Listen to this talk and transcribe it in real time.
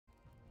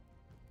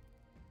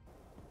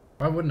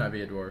Why wouldn't I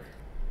be a dwarf?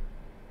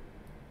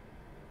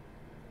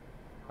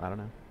 I don't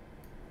know.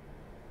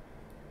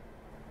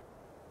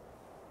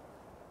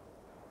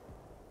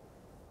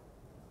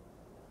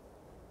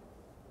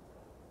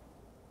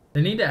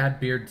 They need to add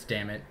beards,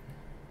 damn it.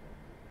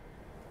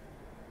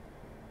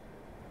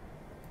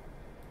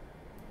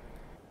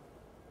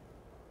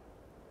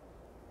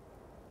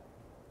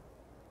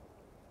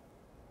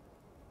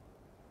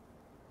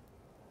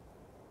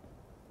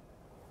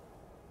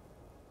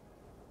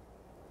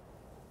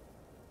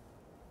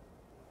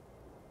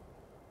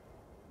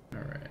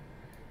 Alright.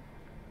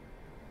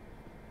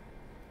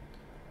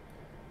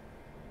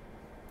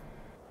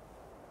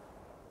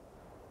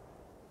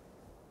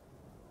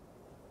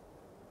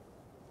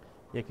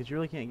 Yeah, because you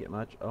really can't get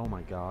much. Oh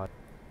my god.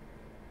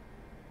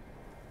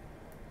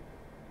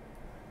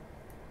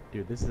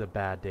 Dude, this is a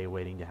bad day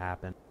waiting to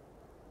happen.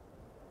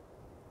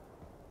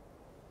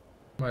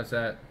 What's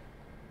that?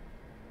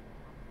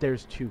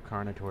 There's 2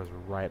 Carnotaurs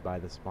right by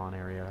the spawn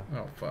area.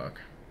 Oh, fuck.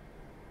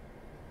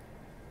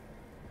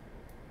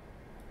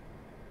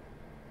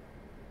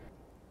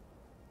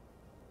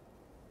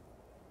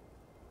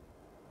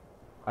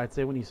 I'd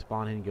say when you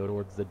spawn in, go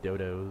towards the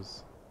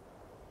dodos.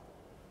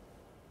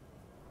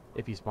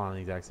 If you spawn in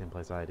the exact same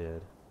place I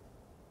did.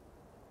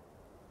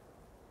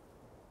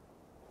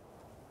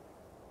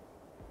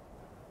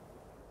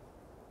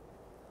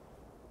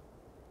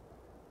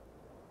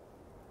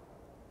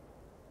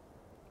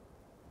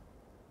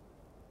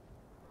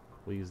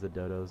 We'll use the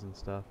dodos and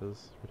stuff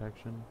as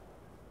protection.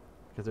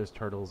 Because there's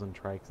turtles and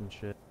trikes and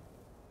shit.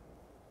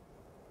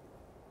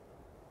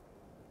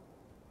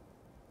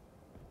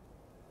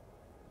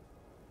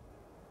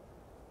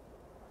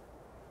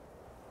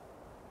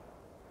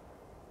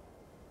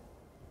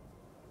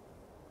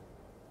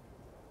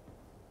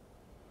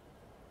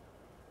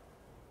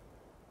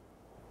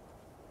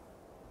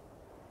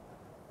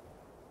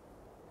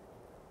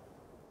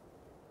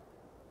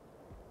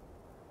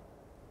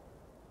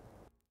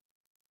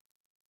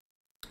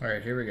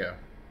 Alright, here we go.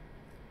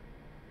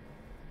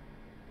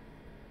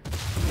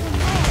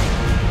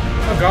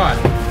 Oh god!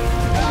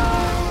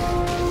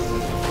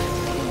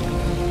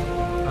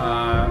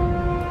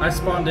 I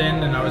spawned in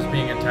and I was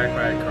being attacked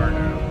by a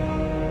Carno.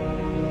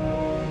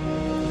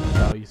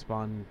 Oh, you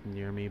spawned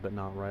near me, but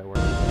not right where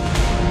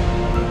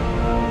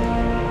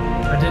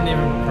I didn't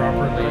even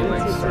properly,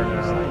 like, start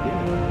out.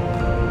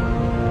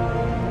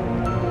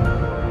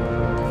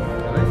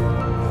 Really?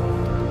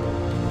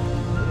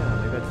 Yeah,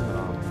 maybe I turned it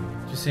off.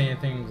 Did you see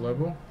anything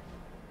global?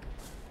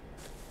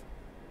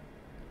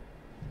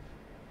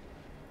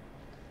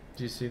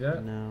 Do you see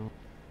that? No.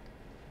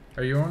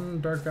 Are you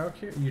on Dark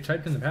Valkyr? You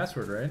typed in the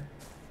password, right?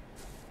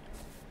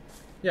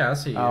 Yeah, I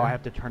see you. Oh, I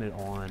have to turn it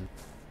on.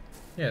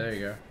 Yeah, there you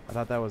go. I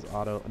thought that was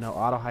auto. No,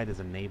 auto hide is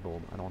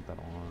enabled. I don't want that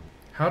on.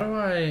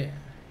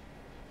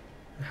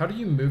 How do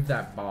you move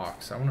that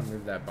box? I want to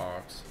move that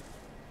box.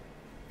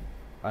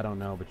 I don't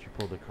know, but you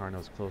pulled the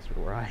Carnos closer to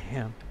where I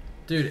am.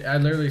 Dude, I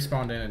literally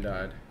spawned in and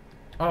died.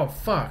 Oh,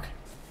 fuck.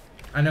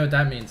 I know what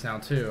that means now,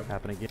 too.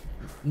 Happen again.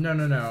 No,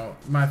 no, no.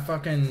 My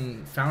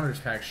fucking Founders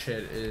Pack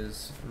shit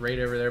is right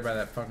over there by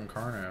that fucking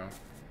Carno.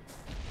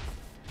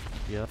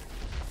 Yep.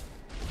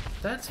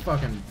 That's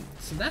fucking...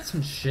 So that's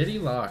some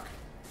shitty luck.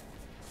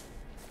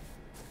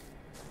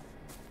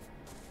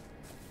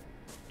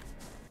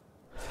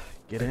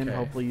 Get in.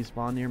 Hopefully you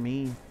spawn near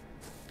me.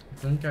 I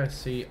think I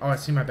see... Oh, I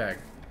see my bag.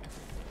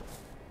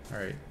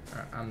 Alright.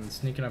 I'm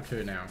sneaking up to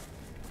it now.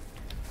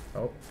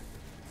 Oh.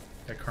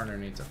 That Carno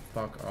needs to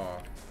fuck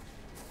off.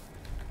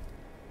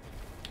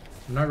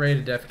 I'm not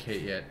ready to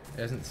defecate yet.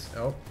 It hasn't...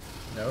 Oh.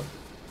 Nope.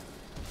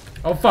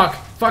 Oh, fuck!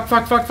 Fuck,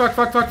 fuck, fuck, fuck,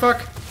 fuck, fuck,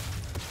 fuck!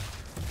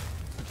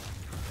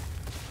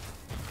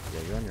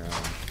 Yeah, you're on your own.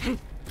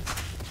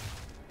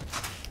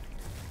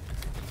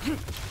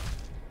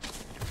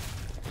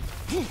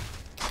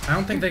 I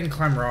don't think they can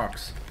climb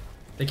rocks.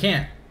 They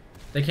can't.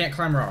 They can't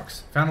climb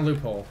rocks. Found a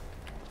loophole.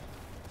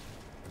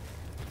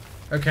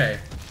 Okay.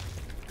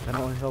 That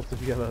only helps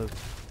if you have a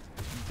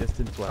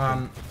distance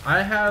weapon.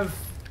 I have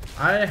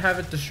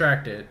it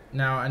distracted.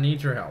 Now I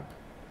need your help.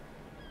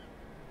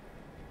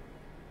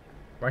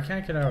 Why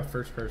can't I get out of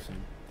first person?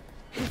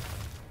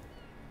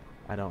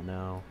 I don't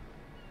know.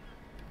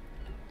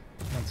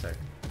 1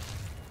 second.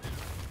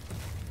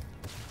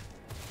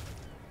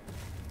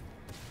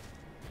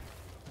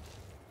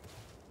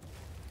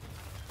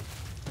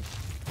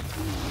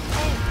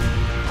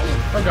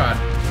 Oh god.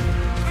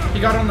 He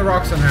got on the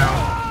rock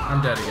somehow.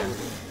 I'm dead again.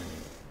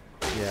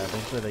 Yeah,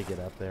 eventually they get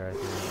up there, I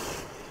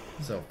think.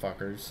 So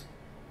fuckers.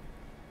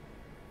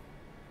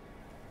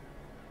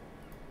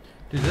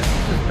 Dude, this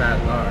is just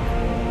bad luck.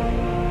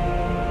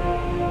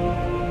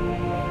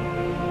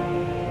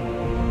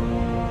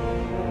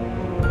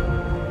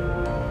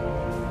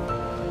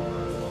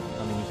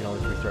 I mean, you can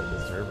always restart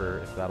the server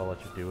if that'll let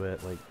you do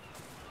it. Like,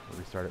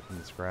 restart it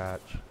from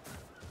scratch.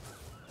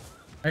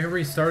 I can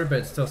restart it, but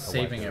it's still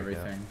saving there we go.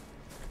 everything.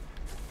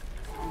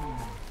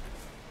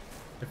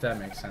 If that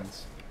makes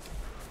sense.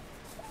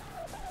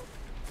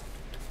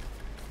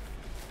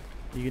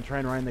 You can try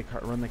and run the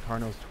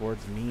Carnos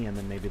towards me, and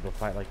then maybe they'll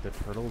fight like the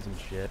turtles and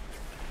shit.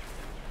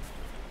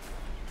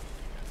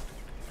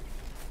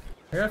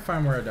 I gotta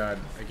find where I died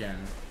again.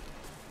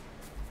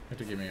 You have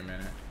to give me a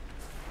minute.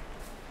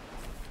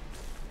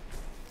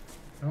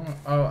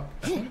 Oh,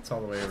 I think it's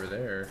all the way over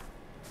there.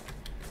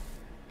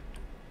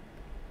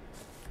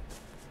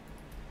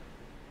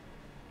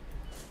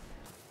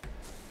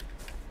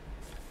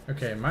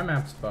 Okay, my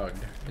map's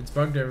bugged. It's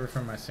bugged over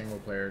from my single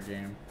player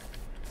game.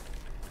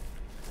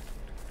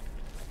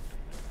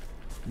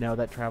 No,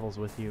 that travels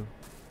with you.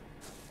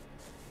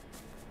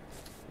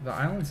 The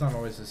island's not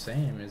always the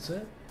same, is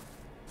it?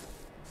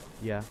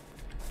 Yeah.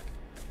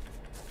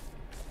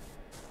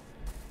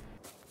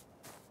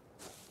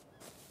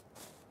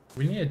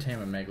 We need to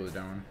tame a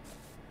Megalodon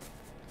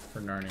for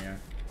Narnia.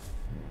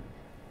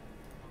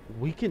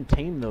 We can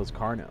tame those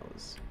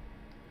Carnos.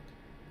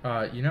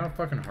 You know how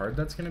fucking hard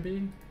that's gonna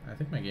be? I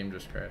think my game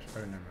just crashed. Oh,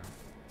 never mind.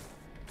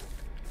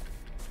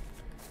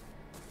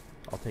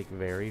 I'll take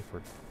very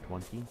for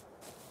 20.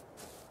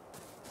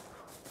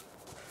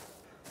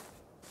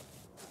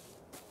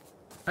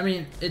 I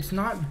mean, it's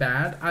not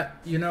bad.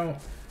 You know,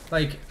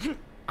 like,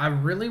 I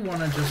really want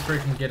to just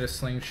freaking get a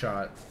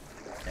slingshot.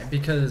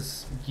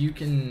 Because you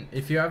can,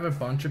 if you have a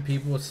bunch of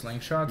people with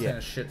slingshots and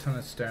a shit ton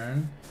of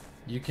stone,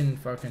 you can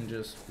fucking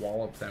just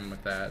wallop them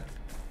with that.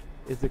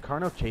 Is the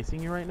Carno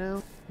chasing you right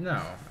now?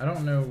 No, I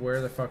don't know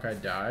where the fuck I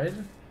died.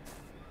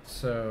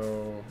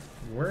 So,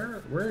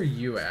 where are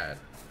you at?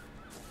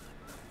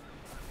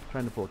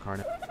 Trying to pull a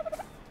Carno.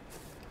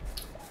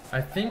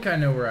 I think I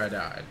know where I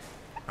died.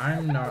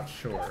 I'm not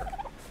sure.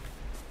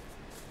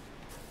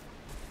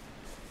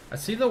 I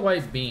see the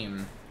white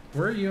beam.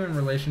 Where are you in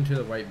relation to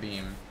the white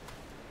beam?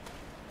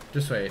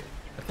 Just wait.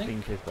 I think...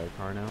 Being chased by a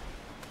Carno.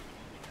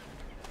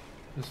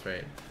 Just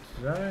wait.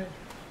 Did I...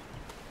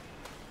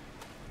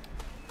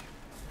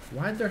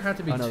 Why'd there have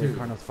to be oh, no, two? the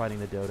Carno's fighting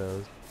the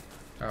dodos.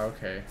 Oh,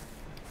 okay.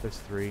 There's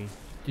 3.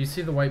 Do you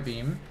see the white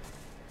beam?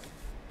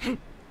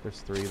 There's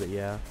 3, but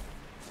yeah.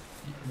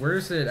 Where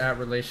is it at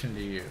relation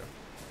to you?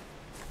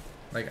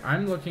 Like,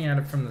 I'm looking at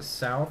it from the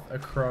south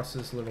across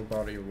this little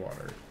body of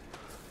water.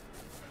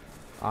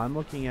 I'm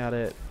looking at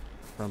it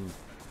from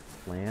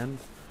land.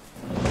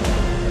 The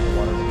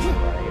water's on the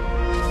right.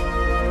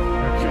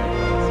 Okay.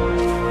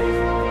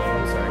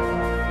 One sec.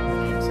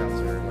 The game sounds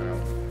very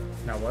loud.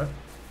 Now what?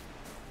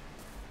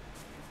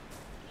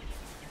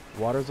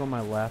 Water's on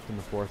my left and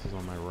the forest is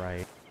on my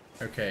right.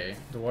 Okay,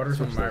 the water's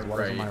on my right.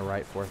 Water's on my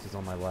right, forest is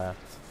on my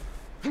left.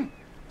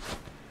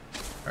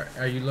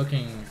 Are you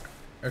looking...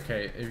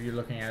 Okay, if you're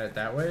looking at it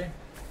that way,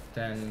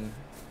 then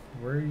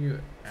where are you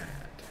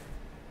at?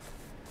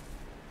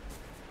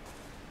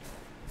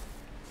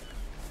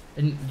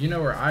 And you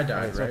know where I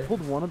died, so right? I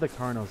pulled one of the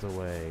Carnos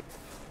away.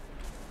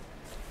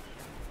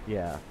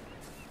 Yeah.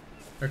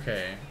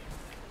 Okay.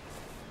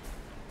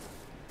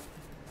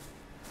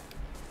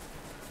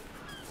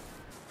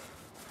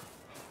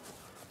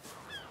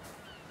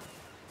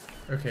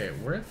 Okay,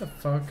 where the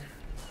fuck?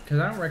 Because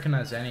I don't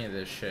recognize any of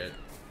this shit.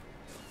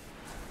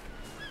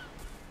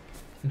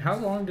 And how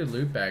long do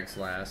loot bags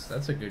last?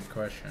 That's a good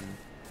question.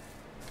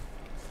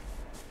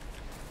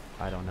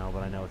 I don't know,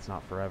 but I know it's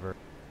not forever.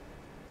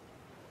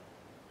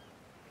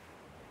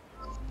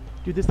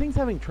 Dude, this thing's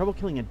having trouble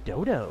killing a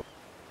dodo.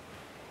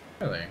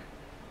 Really?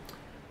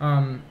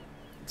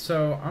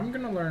 So I'm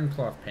gonna learn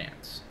cloth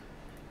pants.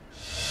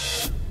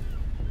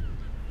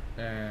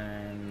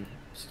 And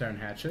stone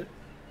hatchet.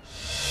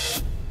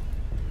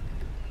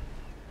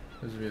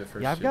 Those would be the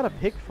first. Yeah, I've two got a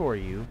things. pick for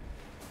you.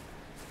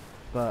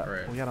 But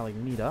Right. we gotta like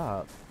meet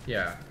up.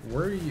 Yeah,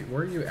 where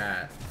are you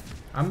at?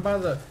 I'm by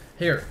the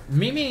here.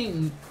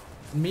 Meet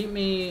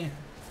me.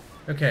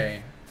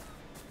 Okay.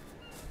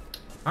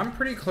 I'm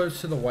pretty close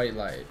to the white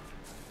light.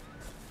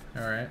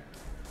 All right.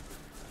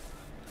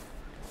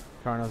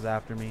 Carno's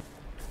after me.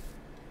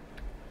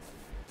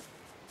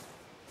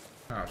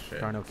 Oh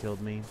shit. Carno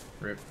killed me.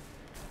 Rip.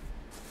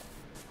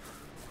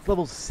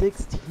 Level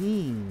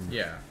 16.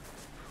 Yeah.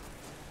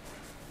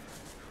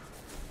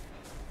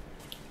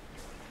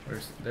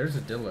 There's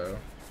a Dillo.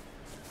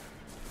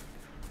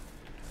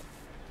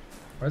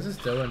 Why is this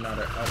Dillo not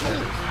a... Oh, there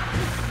it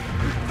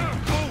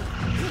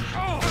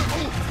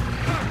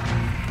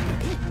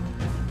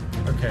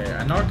is. Okay,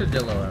 I knocked a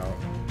Dillo out.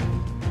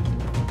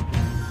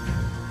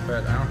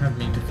 But I don't have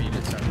meat to feed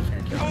it, so I'm just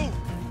gonna kill it.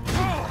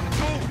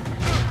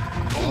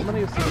 I'm gonna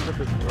go search up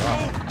this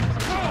drop.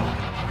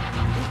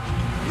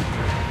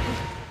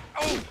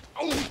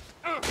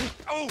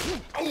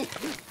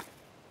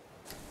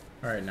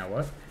 Alright, now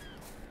what?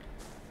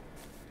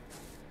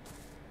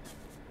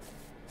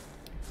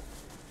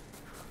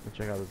 Let's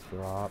check out this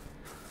drop.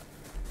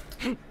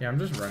 Yeah, I'm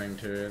just running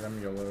to it.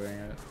 I'm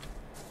YOLOing it.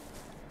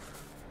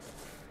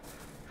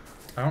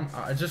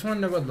 I just want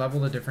to know what level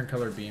the different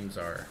color beams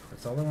are.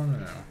 That's all I want to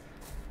know.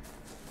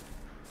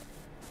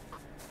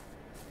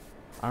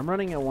 I'm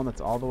running at one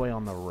that's all the way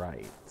on the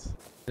right.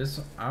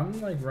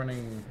 I'm like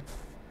running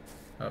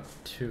up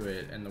to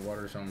it, and the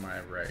water's on my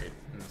right,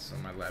 and it's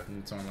on my left,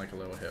 and it's on like a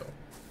little hill.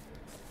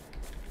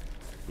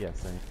 Yeah,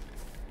 same.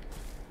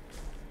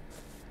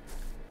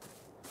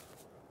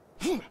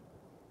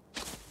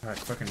 I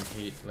fucking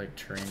hate like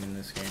terrain in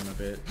this game a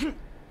bit.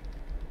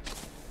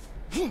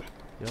 Yep.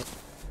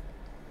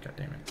 God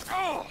damn it.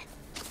 I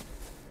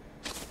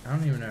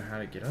don't even know how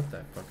to get up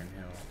that fucking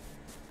hill.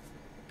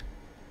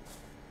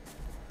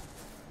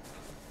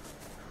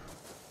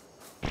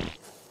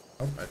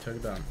 Oh, I took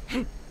it down.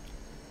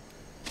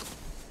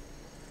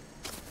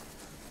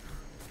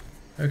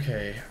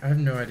 Okay, I have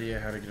no idea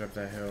how to get up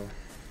that hill.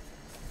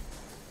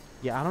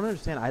 Yeah, I don't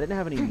understand. I didn't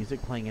have any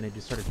music playing and it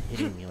just started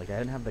hitting me. Like, I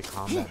didn't have the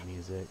combat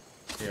music.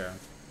 Yeah.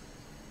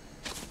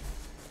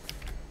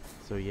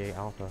 So, yay,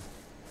 alpha.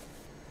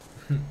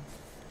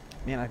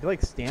 Man, I feel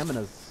like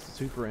stamina's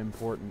super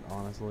important,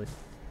 honestly.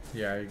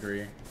 Yeah, I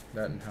agree.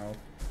 That and health.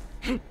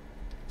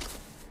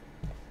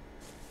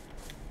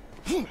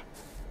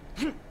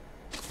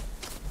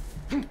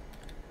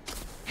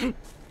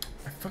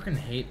 I fucking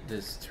hate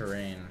this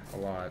terrain a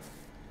lot.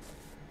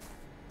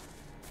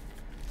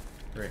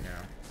 Right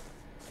now.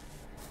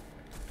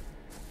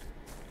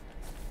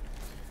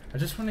 I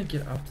just want to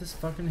get up this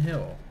fucking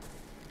hill.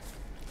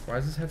 Why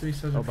does this have to be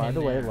such a pain Oh, by in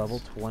the way, ass? level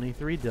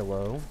 23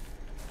 Dillo.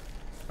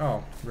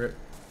 Oh, rip.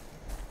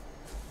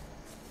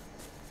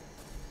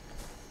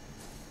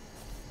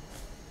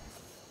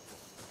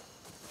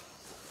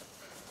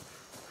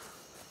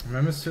 I'm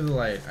almost to the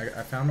light.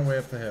 I found a way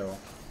up the hill.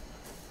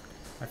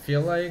 I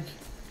feel like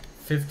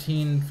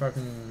 15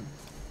 fucking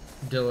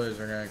dillos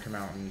are gonna come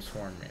out and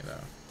swarm me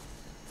though.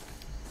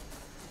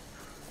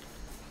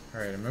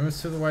 Alright, I'm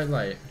almost to the white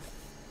light.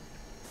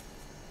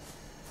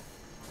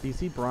 Do you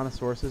see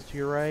brontosauruses to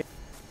your right?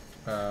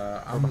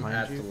 I'm behind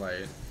at you? the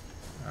light.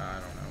 I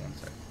don't know, one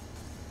sec.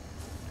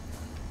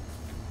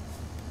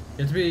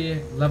 You have to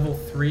be level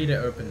 3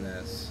 to open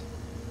this.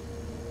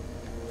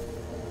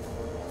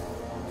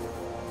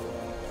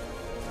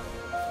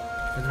 You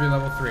have to be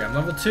level 3. I'm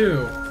level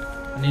 2.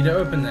 I need to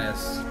open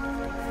this.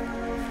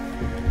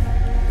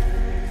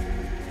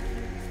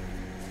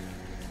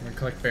 I'm gonna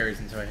collect berries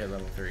until I hit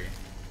level 3.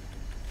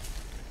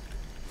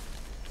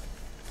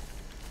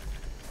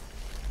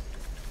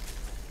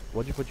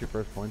 What'd you put your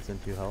first points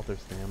into, health or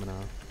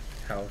stamina?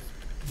 Health.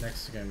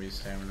 Next is gonna be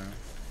stamina.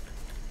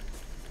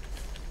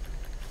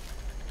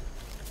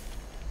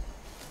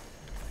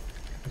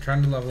 I'm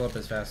trying to level up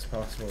as fast as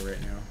possible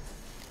right now.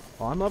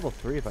 Well, I'm level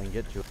 3 if I can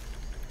get to it.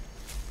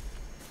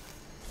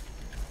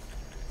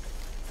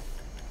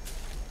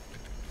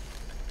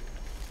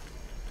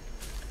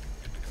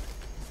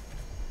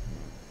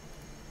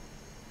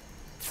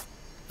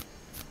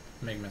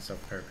 Make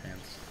myself a pair of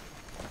pants.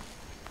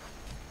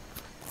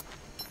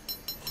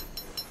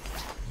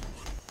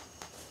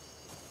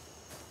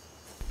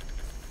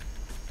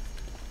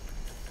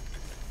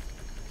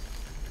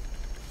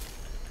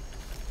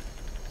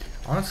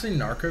 Honestly,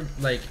 narco,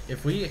 like,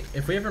 if we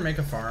ever make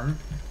a farm,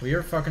 we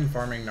are fucking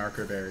farming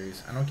narco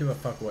berries. I don't give a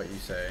fuck what you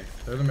say.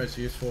 They're the most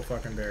useful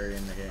fucking berry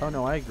in the game. Oh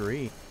no, I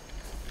agree.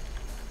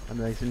 I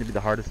mean, they seem to be the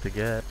hardest to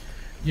get.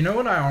 You know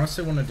what I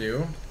honestly want to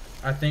do?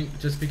 I think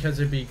just because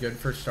it'd be good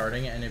for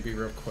starting and it'd be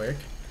real quick.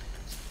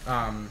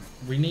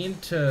 We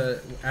need to,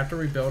 after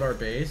we build our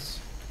base,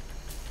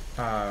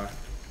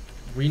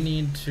 we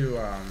need to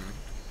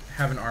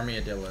have an army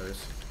of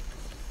dillos.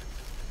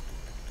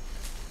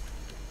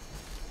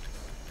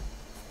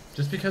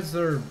 Just because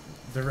they're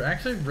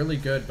actually really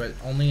good, but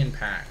only in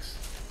packs.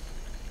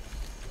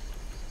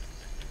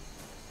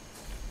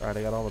 Alright,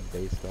 I got all the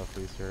base stuff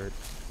researched.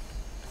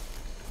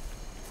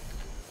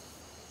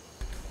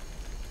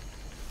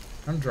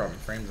 I'm dropping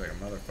frames like a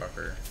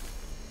motherfucker.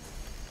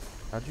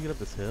 How'd you get up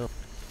this hill?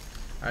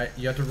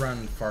 You have to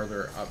run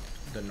farther up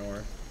the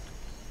north.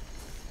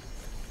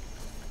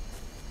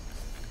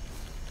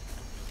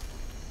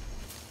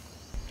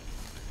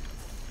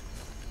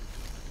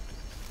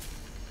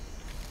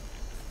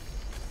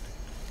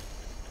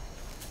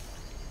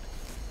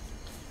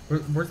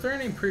 Were there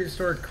any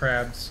prehistoric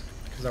crabs?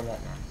 Because I want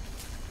one.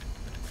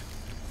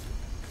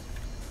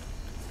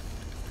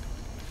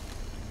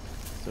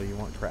 So you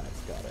want crabs,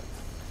 got it.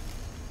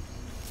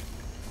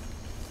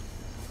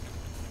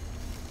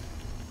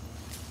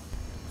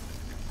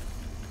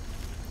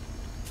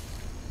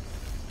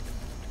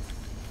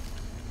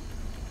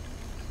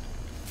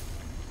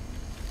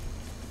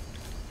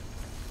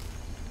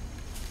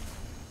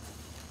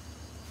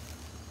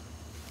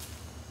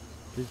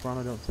 Please,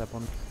 Bronno, don't step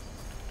on me.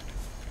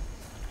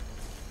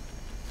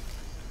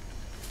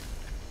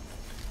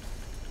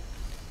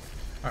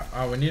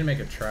 Oh, we need to make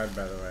a tribe,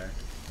 by the way.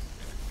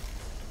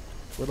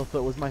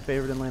 Littlefoot was my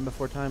favorite in Land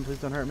Before Time. Please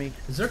don't hurt me.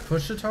 Is there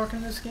push to talk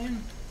in this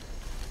game?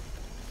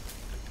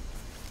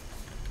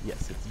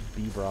 Yes, it's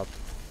B-Rob.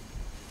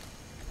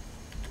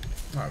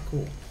 Oh,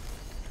 cool.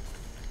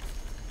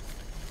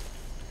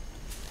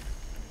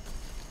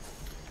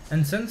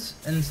 And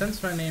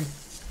since my name...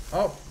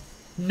 Oh!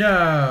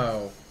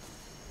 No!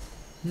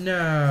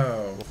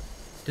 No!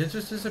 Did it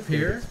just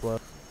disappear?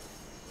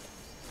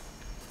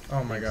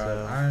 Oh my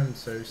god, so. I'm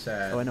so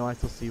sad. Oh, I know, I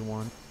still see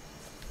one.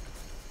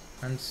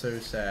 I'm so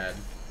sad.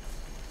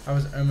 I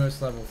was almost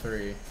level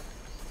 3.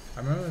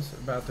 I'm almost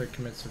about to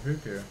commit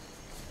seppuku.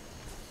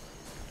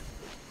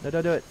 No,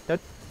 don't do it.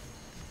 Don't.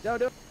 Don't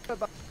do it.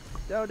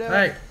 Don't do it.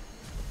 Hey!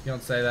 You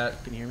don't say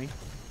that. Can you hear me?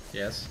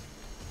 Yes.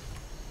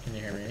 Can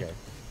you hear me? Okay.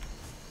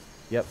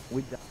 Yep,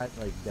 we died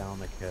like down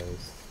the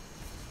coast.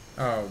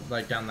 Oh,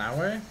 like down that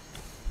way?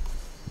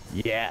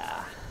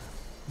 Yeah.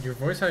 Your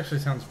voice actually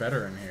sounds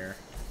better in here.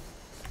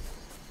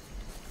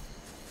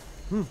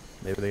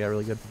 Maybe they got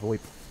really good VoIP.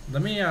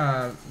 Let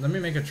me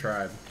make a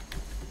tribe.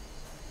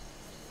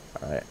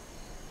 Alright.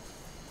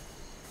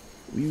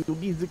 We will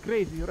be the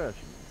crazy Russians.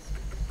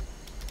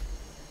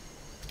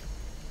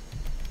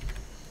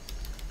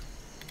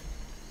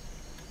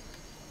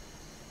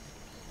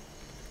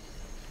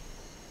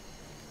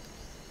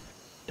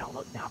 Don't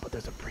look now, but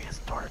there's a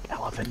prehistoric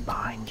elephant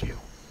behind you.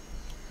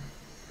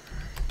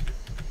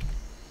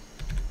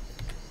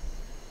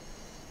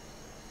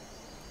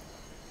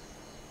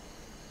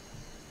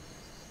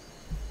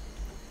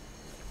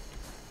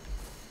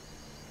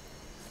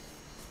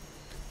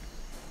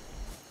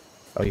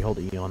 Oh, you hold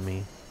E on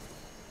me.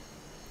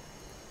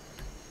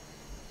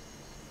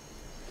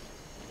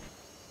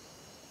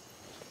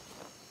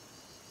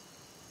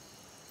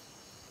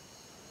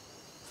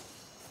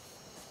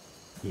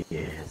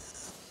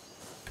 Yes.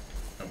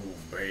 Oh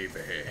baby.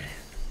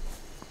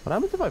 What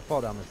happens if I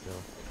fall down this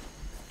hill?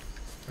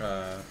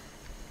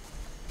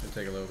 It'll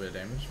take a little bit of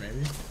damage,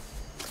 maybe.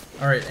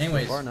 Alright,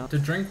 anyways, to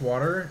drink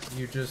water,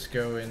 you just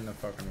go in the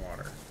fucking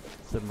water.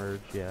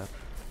 Submerge, yeah.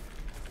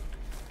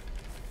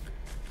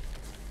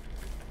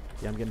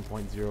 Yeah, I'm getting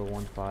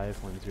 0.015,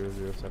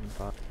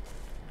 0.0075.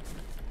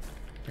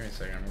 Give me a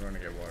second, I'm going to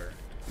get water.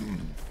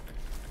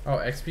 Oh,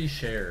 XP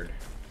shared.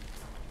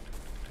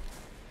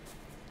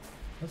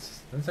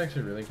 That's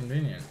actually really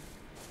convenient.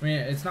 I mean,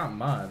 it's not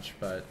much,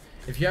 but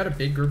if you had a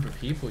big group of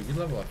people, you'd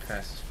level up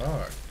fast as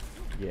fuck.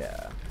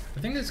 Yeah. I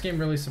think this game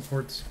really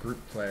supports group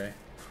play.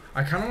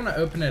 I kind of want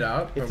to open it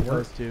up, but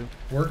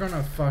we're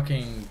gonna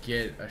fucking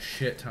get a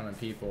shit ton of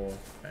people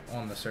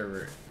on the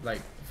server.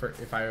 Like,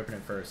 if I open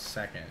it for a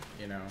second,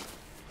 you know.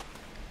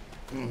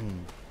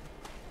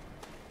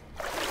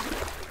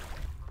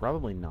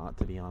 Probably not,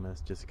 to be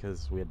honest, just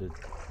because we had to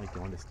like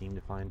go into Steam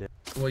to find it.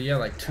 Well, yeah,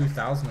 like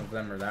 2,000 of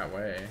them are that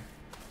way.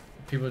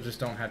 People just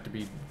don't have to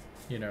be,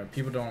 you know,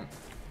 people don't.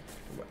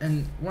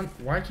 And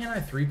why can't I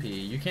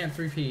 3P? You can't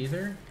 3P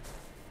either?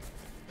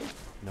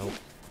 Nope.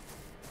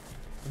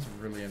 That's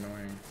really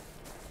annoying.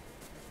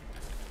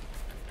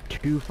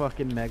 2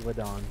 fucking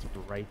megalodons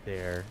right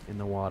there in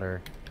the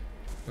water.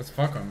 Let's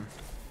fuck them.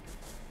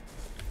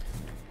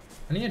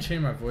 I need to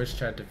change my voice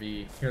chat to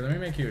V. Here, let me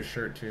make you a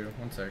shirt too.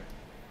 One sec.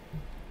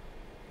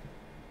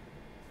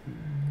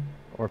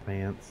 Or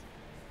pants.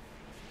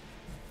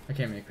 I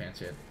can't make pants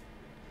yet.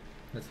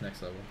 That's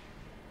next level.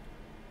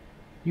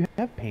 You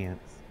have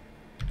pants.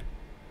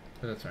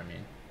 But that's what I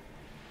mean.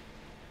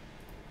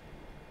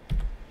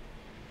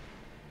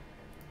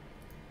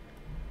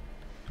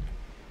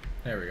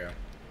 There we go.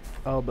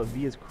 Oh, but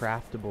V is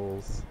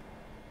craftables.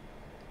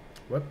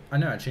 What? I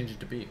know, I changed it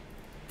to B.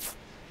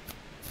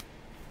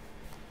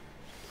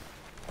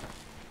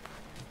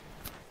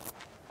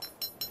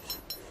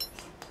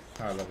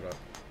 Oh, I leveled up.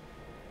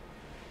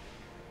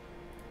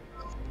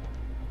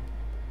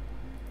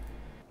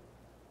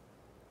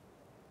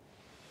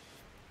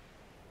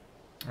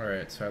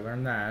 Alright, so I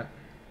learned that.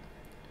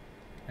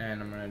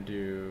 And I'm gonna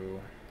do...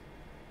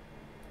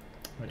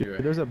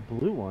 Dude, there's a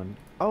blue one.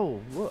 Oh,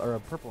 look, or a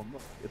purple one.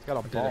 Look, it's got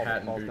a ball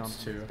that falls down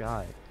from the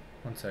sky.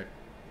 One sec.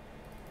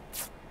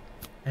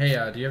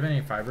 Hey, do you have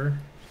any fiber?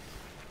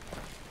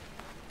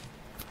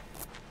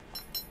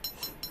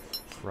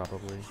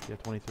 Probably. Yeah,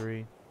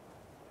 23.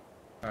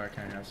 Can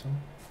I have some?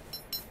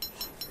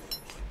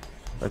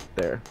 Right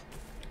there.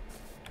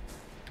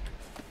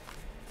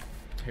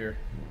 Here.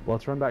 Well,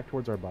 let's run back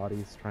towards our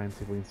bodies, try and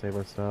see if we can save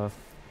our stuff.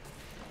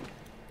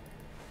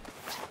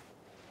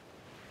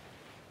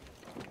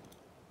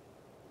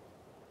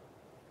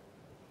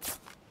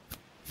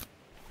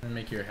 And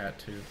make your hat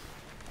too.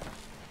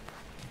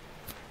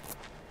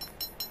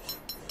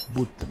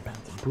 Boots and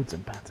pants and boots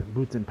and pants and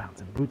boots and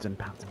pants and boots and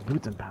pants and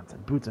boots and pants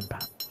and boots and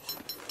pants.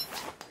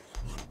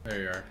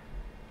 There you are.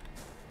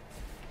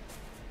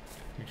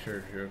 Make sure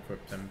to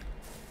equip them.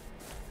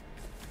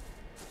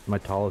 Am I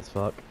tall as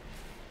fuck?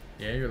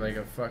 Yeah, you're like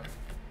a fuck.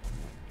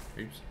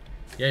 Oops.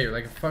 Yeah, you're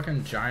like a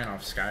fucking giant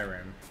off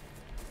Skyrim.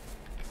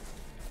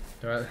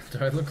 Do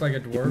I look like a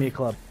dwarf? Give me a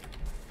club.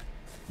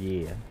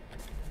 Yeah.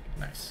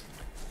 Nice.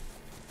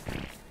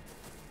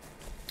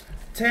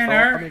 Tanner!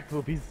 Oh, I'll make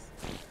boobies.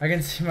 I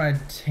can see my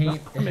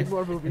taint I'll make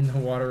more in the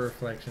water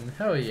reflection.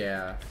 Hell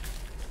yeah.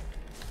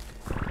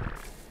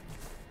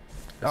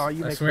 Oh,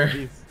 you make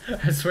boobies.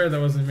 I swear that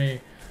wasn't me.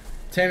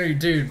 Tanner,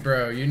 dude,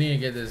 bro, you need to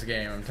get this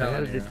game, I'm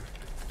telling you.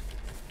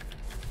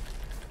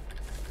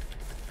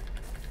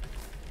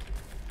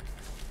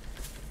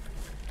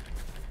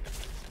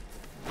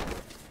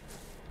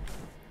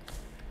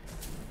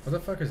 What the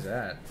fuck is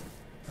that?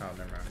 Oh,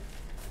 never mind.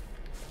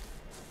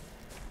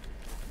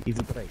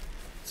 Easy play.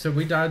 So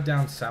we died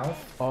down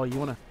south? Oh, you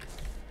wanna...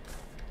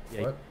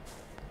 Yeah, What?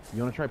 you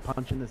wanna try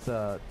punching this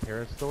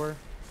terrace door?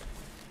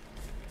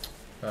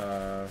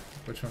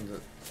 Which one's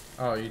it?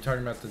 Oh, you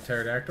talking about the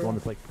pterodactyl? The one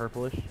that's like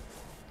purplish.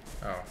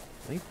 Oh.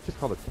 I think it's just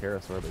called a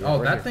pterosaur. But yeah, Oh,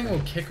 right that here. thing will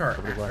kick our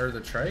Over or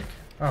the trike.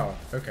 Oh,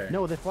 okay.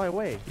 No, they fly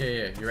away. Yeah,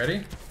 yeah. You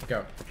ready?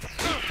 Go.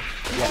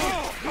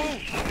 Yeah.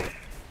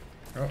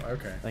 Oh,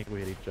 okay. I think we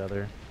hit each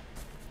other.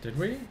 Did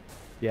we?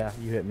 Yeah,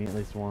 you hit me at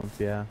least once.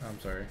 Yeah. I'm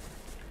sorry.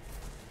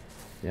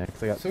 Yeah,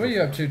 because I got. So what are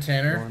you up to,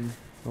 Tanner? Going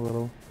a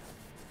little.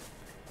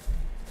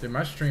 Dude,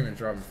 my stream is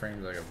dropping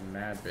frames like a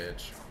mad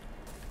bitch.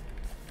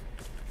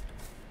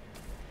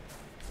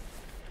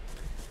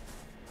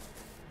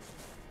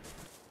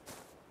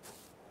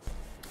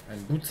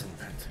 And boots and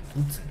pants and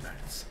boots and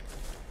pants.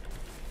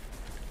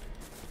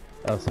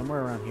 Oh,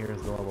 somewhere around here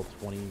is the level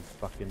 20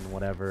 fucking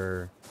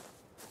whatever.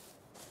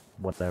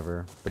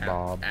 Whatever. The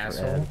Bob.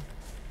 Asshole. Ed.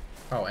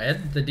 Oh,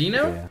 Ed? The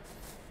Dino? Yeah.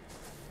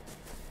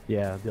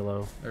 Yeah,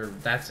 Dillo. Or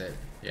that's it.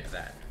 Yeah,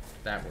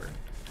 that word.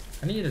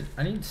 I need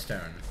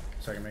stone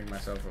so I can make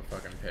myself a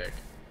fucking pick.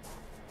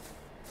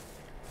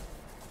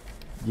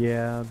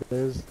 Yeah,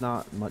 there's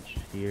not much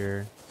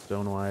here,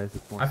 stone-wise.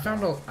 I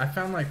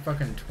found like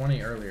fucking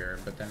 20 earlier,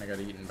 but then I got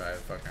eaten by a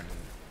fucking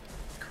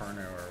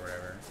Carno or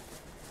whatever.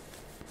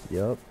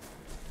 Yep.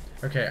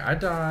 Okay, I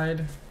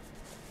died.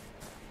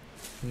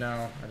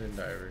 No, I didn't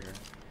die over here.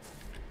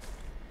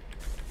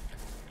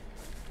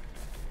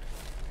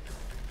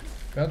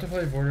 About to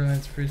play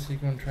Borderlands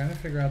pre-sequel and trying to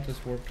figure out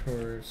this Warp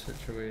Tour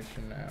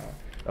situation now.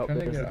 Oh, Trying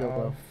to there's get the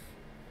Dildo. off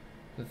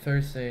the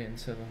Thursday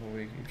instead of the whole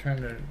week. You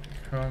trying to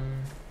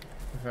come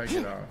if I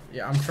get off?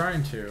 Yeah, I'm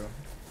trying to.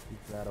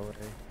 Keep that away.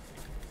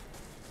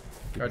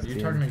 God, you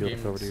talking to game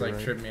that's like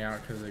tripped me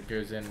out because it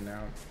goes in and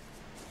out.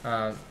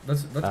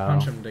 Let's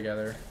punch them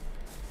together.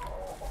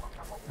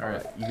 All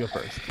right, you go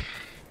first.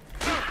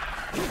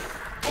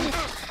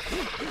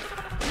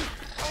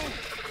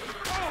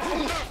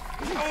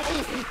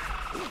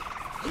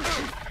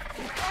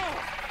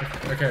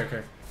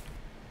 Okay.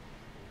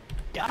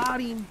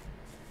 Got him.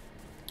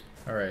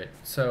 All right,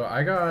 so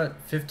I got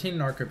 15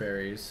 narco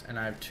berries and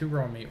I have 2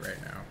 raw meat right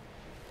now.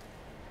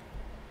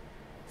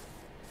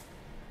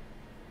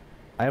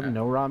 I have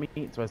no raw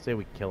meat, so I say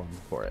we kill him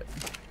for it.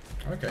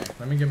 Okay,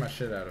 let me get my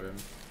shit out of him.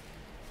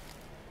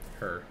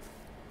 Her.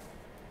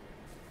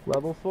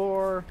 Level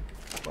 4.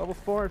 Level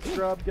 4,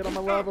 scrub. Get on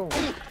my level. Do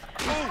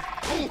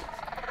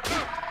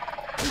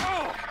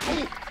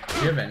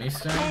you have any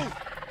stone?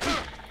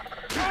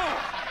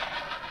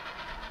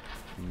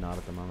 Not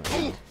at the moment.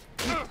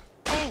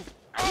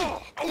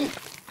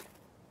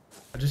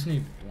 I just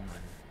need 1.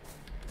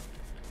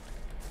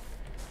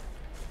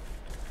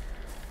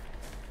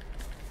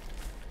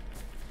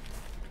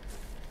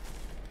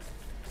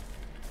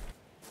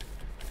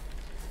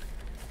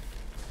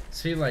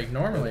 See, like,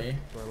 normally...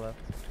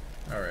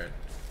 Alright.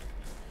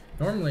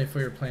 Normally, if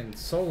we were playing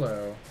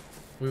solo,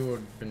 we would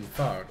have been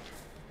fucked.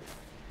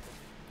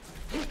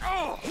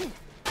 I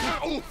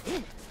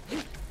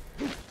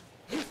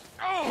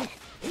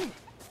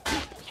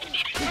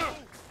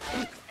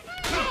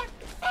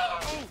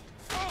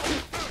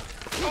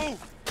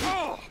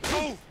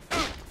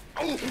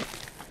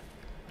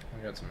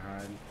got some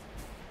hide.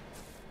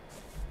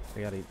 I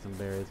gotta eat some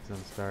berries because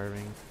I'm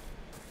starving.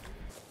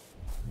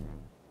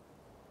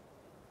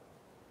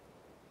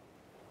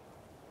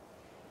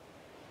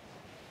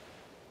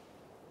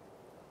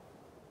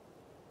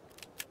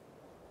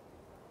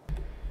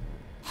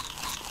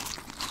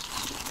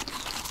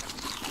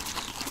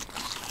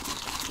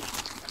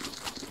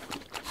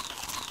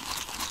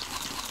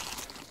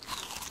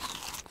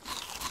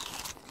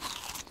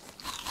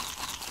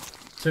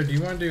 So do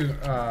you want to do,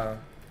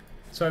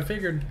 so I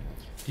figured,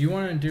 do you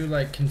want to do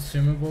like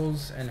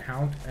consumables and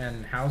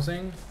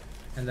housing,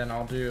 and then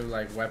I'll do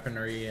like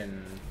weaponry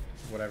and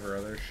whatever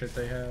other shit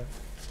they have?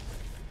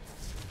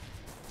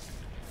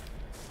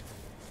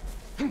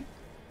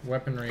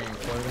 Weaponry and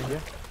clothing? Yeah.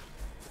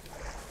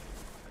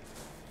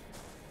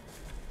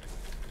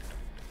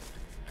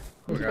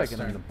 Ooh, See if got I can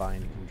stone.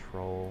 unbind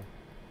control.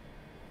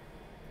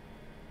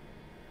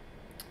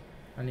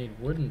 I need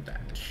wooden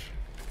thatch.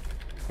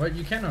 What?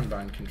 You can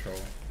unbind control.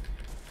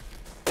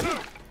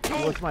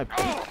 What's my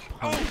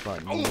punch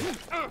button?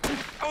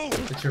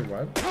 It's your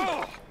what?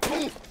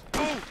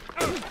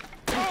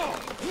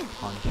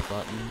 Punch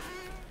button.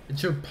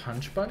 It's your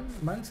punch button?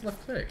 Mine's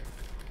left click.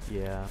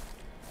 Yeah.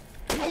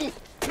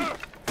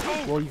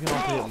 Well, you can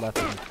also hit left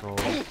control.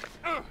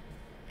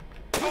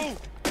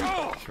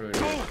 It's really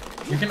weird.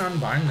 You can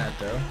unbind that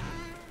though.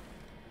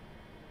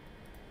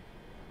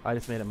 I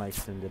just made it my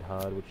extended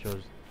HUD, which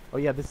shows... Oh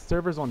yeah, this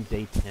server's on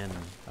day 10,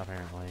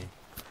 apparently.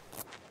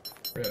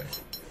 Really?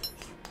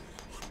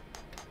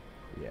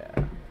 Yeah.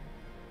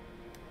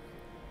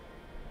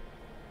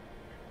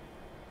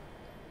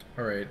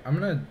 Alright, I'm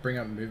gonna bring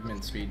up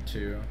movement speed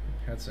too.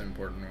 That's an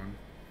important one.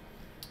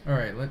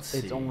 Alright, let's see.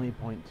 It's only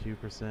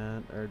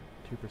 0.2%, or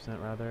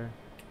 2% rather.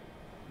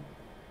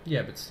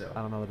 Yeah, but still.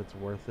 I don't know that it's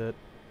worth it.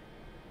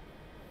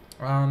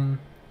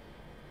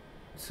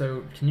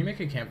 So, can you make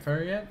a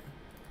campfire yet?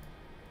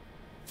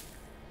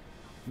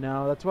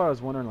 No, that's why I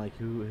was wondering, like,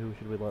 who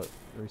should we let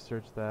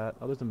research that?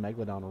 Oh, there's a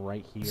megalodon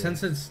right here.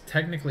 Since it's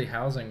technically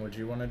housing, would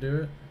you want to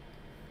do it?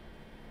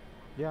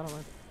 Yeah, I don't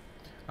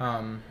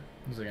mind.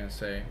 What was I gonna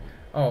say?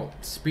 Oh,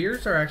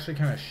 spears are actually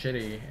kind of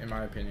shitty in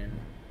my opinion.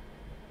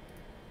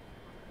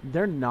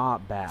 They're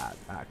not bad,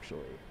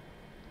 actually.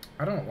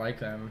 I don't like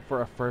them.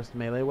 For a first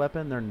melee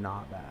weapon, they're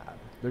not bad.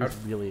 They're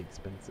just really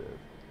expensive.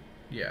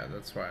 Yeah,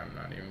 that's why I'm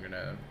not even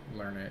gonna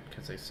learn it,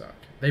 because they suck.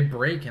 They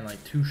break in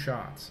like 2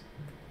 shots.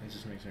 It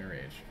just makes me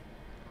rage.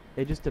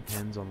 It just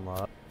depends on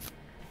luck.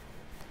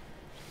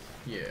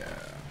 Yeah.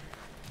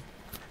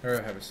 Or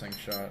I have a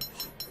slingshot.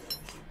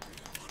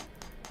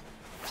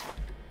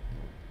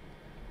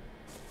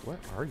 What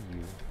are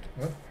you?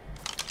 What?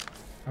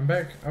 I'm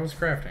back. I was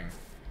crafting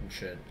and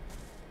shit.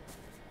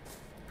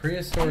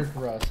 Prehistoric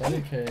Rust.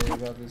 Okay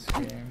about this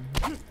game.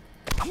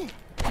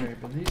 Okay,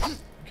 but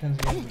these kinds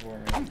of games bore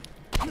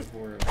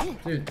me.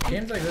 Dude,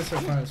 games like this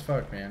are fun as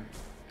fuck, man.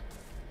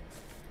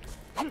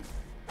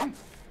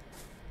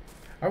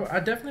 I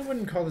definitely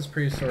wouldn't call this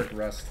Prehistoric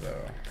Rust,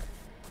 though.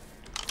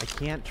 I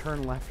can't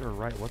turn left or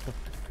right. What the?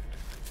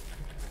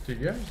 Dude,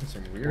 you're having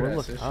some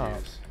weird-ass issues.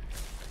 Up.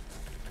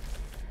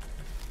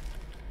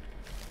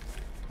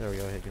 There we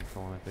go. Hit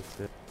control and I fixed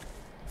it.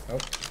 Oh,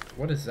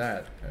 what is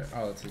that?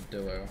 Oh, it's a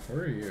dillo. Where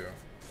are you?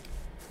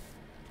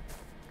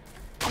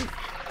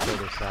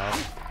 Further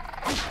south.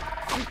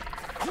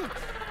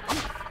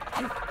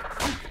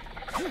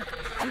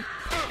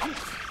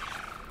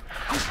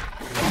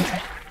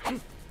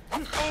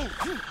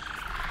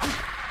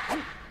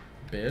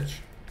 Bitch.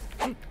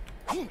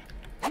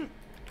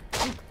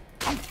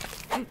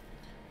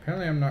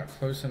 Apparently I'm not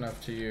close enough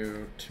to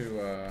you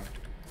to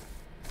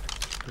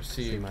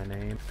See my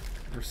name.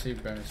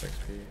 receive bonus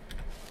XP.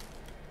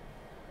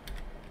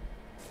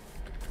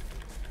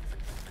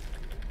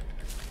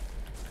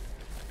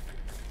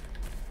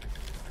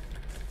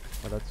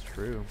 Oh, that's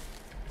true.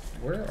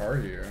 Where are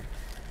you?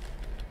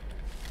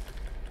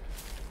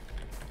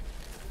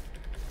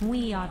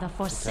 We are the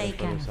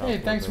Forsaken. Hey,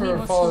 thanks We for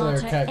will a follow there,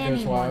 slaughter Cat Goes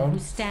anyone Wild. who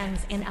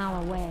stands in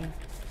our way.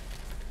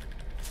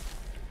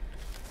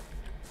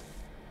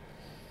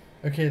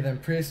 Okay, then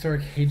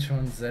prehistoric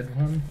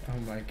H1Z1. Oh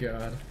my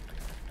god.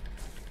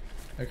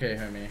 Okay,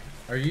 homie.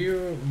 Are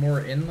you more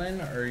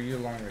inland or are you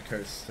along the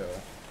coast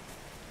still?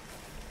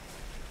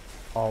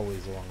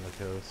 Always along the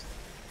coast.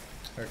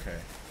 Okay.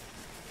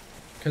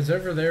 Because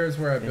over there is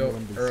where I built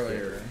Inland is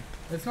earlier. scary.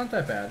 It's not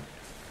that bad.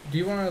 Do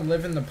you want to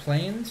live in the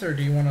plains or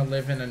do you want to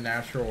live in a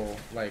natural,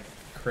 like,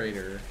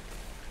 crater?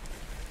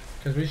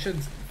 Because we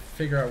should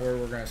figure out where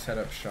we're going to set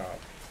up shop.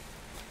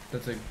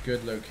 That's a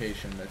good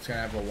location. That's going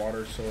to have a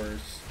water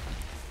source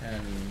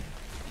and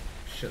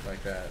shit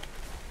like that.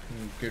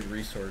 And good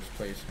resource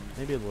placement.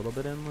 Maybe a little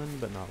bit inland,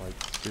 but not like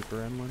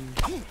super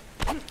inland.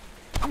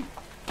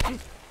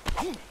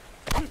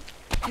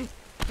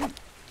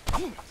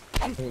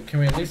 Well, can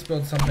we at least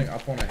build something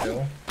up on a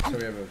hill so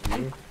we have a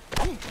view?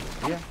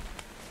 Yeah.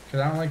 Because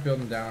I don't like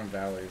building down in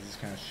valleys. It's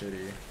kind of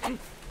shitty.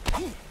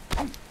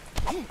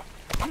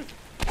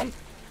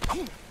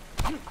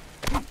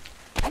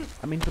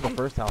 I mean, for the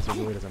first house, it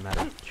really doesn't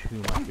matter too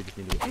much. We just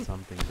need to get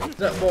something built.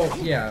 Well,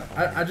 yeah.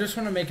 I just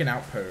want to make an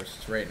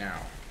outpost right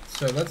now.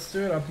 So let's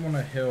do it up on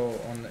a hill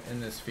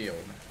in this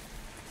field.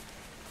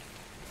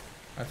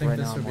 I think right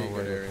this now, would be I'm a more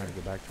good worried area. trying to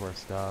get back to our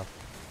stuff.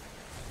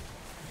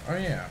 Oh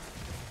yeah,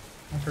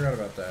 I forgot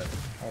about that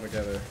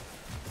altogether.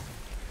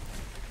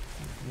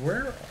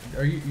 Where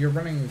are you? You're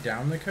running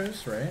down the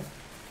coast, right?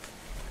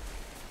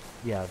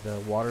 Yeah, the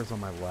water's on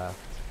my left.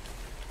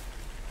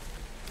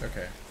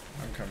 Okay,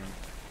 I'm coming.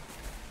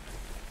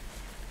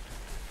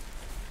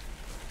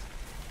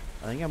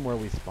 I think I'm where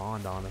we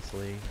spawned,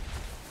 honestly.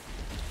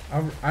 I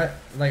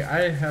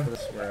have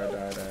this where I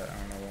died at. I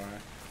don't know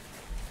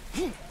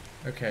why.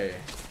 Okay,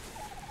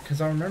 because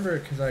I remember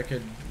it because I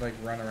could like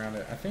run around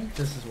it. I think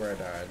this is where I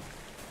died.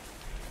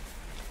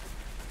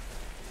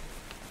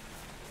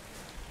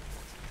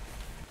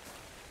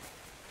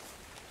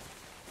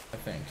 I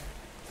think.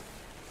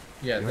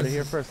 Yeah, You heard it this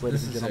here is, first,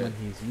 ladies and this is gentlemen.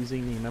 it. He's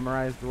using the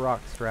memorized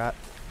rock strat.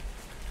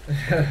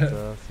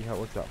 Let's see how it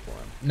works out for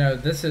him. No,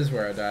 this is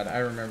where I died. I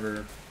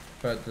remember,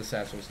 but the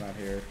satchel's not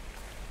here.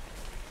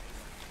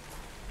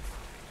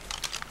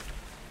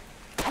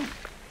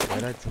 I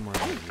died somewhere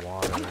in the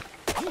water.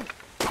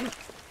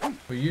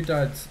 Well, you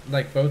died,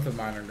 like, both of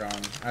mine are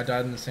gone. I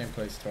died in the same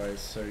place twice,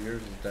 so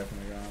yours is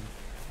definitely gone.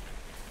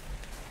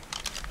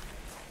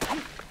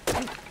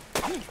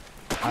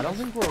 I don't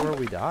think we're where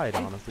we died,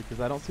 honestly, because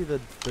I don't see the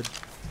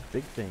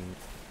big thing.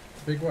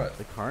 Big what?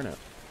 The carnot.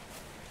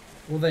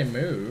 Well, they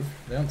move.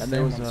 They don't And stay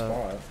there in was one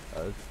spot.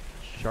 a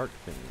shark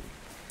thing.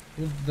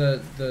 Well,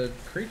 the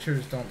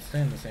creatures don't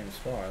stay in the same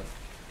spot.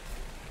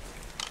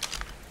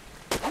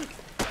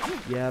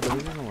 Yeah, but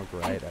it doesn't look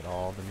right at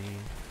all to me.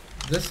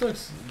 This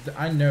looks...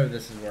 I know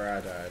this is where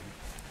I died.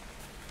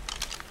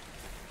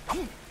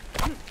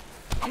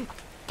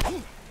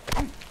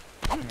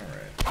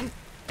 Alright.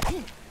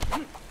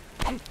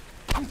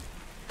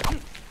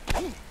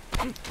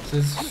 So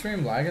is the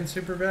stream lagging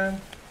super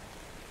bad?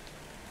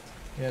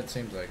 Yeah, it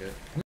seems like it.